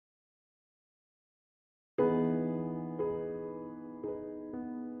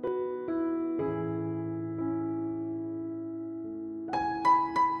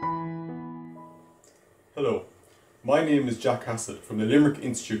My name is Jack Hassett from the Limerick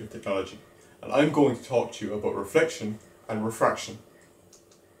Institute of Technology, and I'm going to talk to you about reflection and refraction.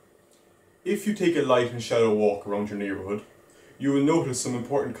 If you take a light and shadow walk around your neighbourhood, you will notice some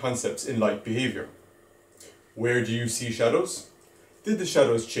important concepts in light behaviour. Where do you see shadows? Did the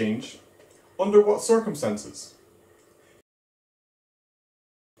shadows change? Under what circumstances?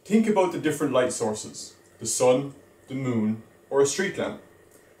 Think about the different light sources, the sun, the moon, or a street lamp,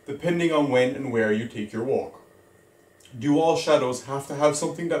 depending on when and where you take your walk. Do all shadows have to have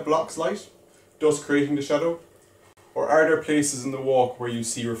something that blocks light, thus creating the shadow? Or are there places in the walk where you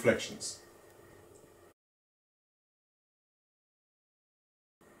see reflections?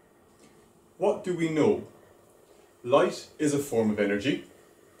 What do we know? Light is a form of energy.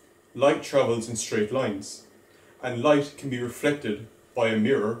 Light travels in straight lines, and light can be reflected by a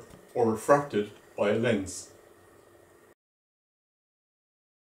mirror or refracted by a lens.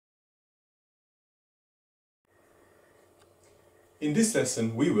 In this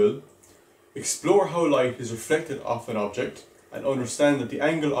lesson, we will explore how light is reflected off an object and understand that the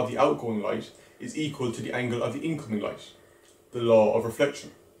angle of the outgoing light is equal to the angle of the incoming light, the law of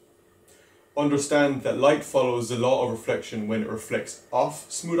reflection. Understand that light follows the law of reflection when it reflects off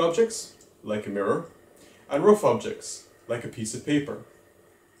smooth objects, like a mirror, and rough objects, like a piece of paper.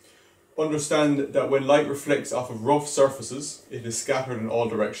 Understand that when light reflects off of rough surfaces, it is scattered in all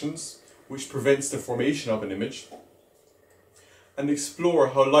directions, which prevents the formation of an image. And explore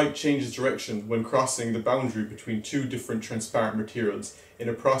how light changes direction when crossing the boundary between two different transparent materials in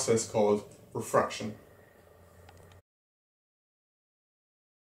a process called refraction.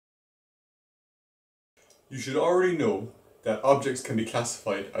 You should already know that objects can be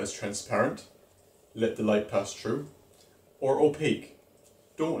classified as transparent, let the light pass through, or opaque,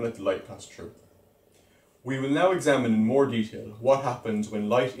 don't let the light pass through. We will now examine in more detail what happens when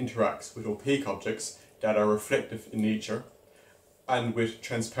light interacts with opaque objects that are reflective in nature and with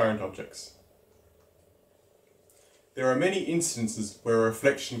transparent objects. There are many instances where a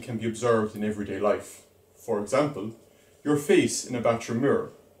reflection can be observed in everyday life. For example, your face in a bathroom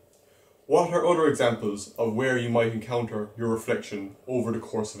mirror. What are other examples of where you might encounter your reflection over the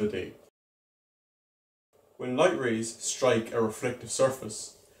course of a day? When light rays strike a reflective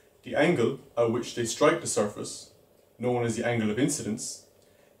surface, the angle at which they strike the surface, known as the angle of incidence,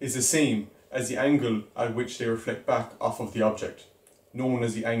 is the same as the angle at which they reflect back off of the object, known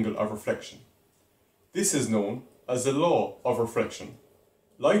as the angle of reflection. This is known as the law of reflection.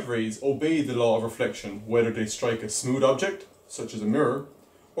 Light rays obey the law of reflection whether they strike a smooth object, such as a mirror,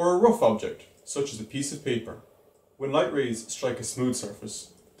 or a rough object, such as a piece of paper. When light rays strike a smooth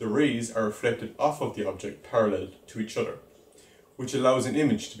surface, the rays are reflected off of the object parallel to each other, which allows an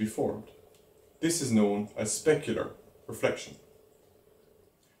image to be formed. This is known as specular reflection.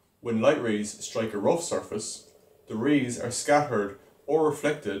 When light rays strike a rough surface, the rays are scattered or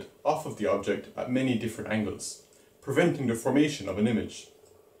reflected off of the object at many different angles, preventing the formation of an image.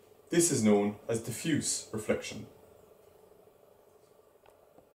 This is known as diffuse reflection.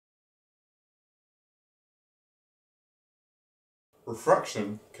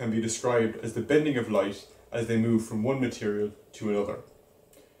 Refraction can be described as the bending of light as they move from one material to another.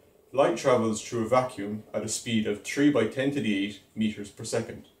 Light travels through a vacuum at a speed of 3 by 10 to the 8 meters per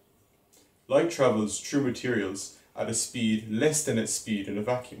second. Light travels through materials at a speed less than its speed in a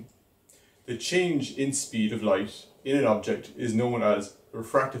vacuum. The change in speed of light in an object is known as the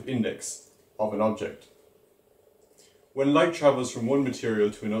refractive index of an object. When light travels from one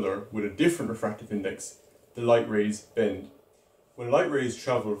material to another with a different refractive index, the light rays bend. When light rays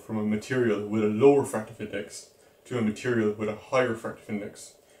travel from a material with a low refractive index to a material with a high refractive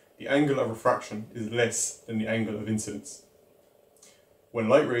index, the angle of refraction is less than the angle of incidence. When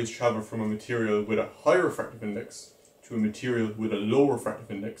light rays travel from a material with a high refractive index to a material with a low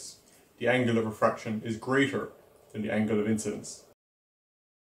refractive index, the angle of refraction is greater than the angle of incidence.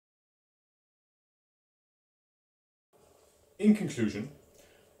 In conclusion,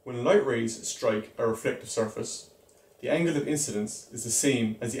 when light rays strike a reflective surface, the angle of incidence is the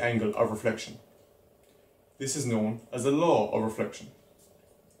same as the angle of reflection. This is known as the law of reflection.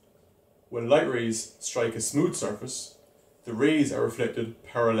 When light rays strike a smooth surface, the rays are reflected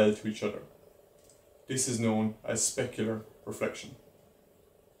parallel to each other. This is known as specular reflection.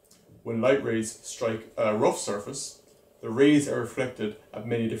 When light rays strike a rough surface, the rays are reflected at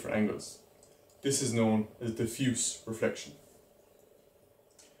many different angles. This is known as diffuse reflection.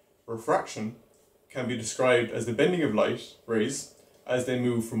 Refraction can be described as the bending of light rays as they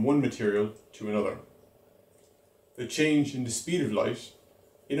move from one material to another. The change in the speed of light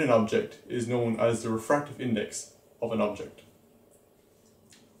in an object is known as the refractive index of an object.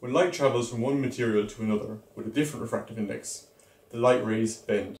 When light travels from one material to another with a different refractive index, the light rays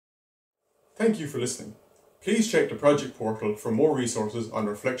bend. Thank you for listening. Please check the project portal for more resources on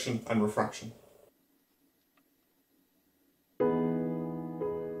reflection and refraction.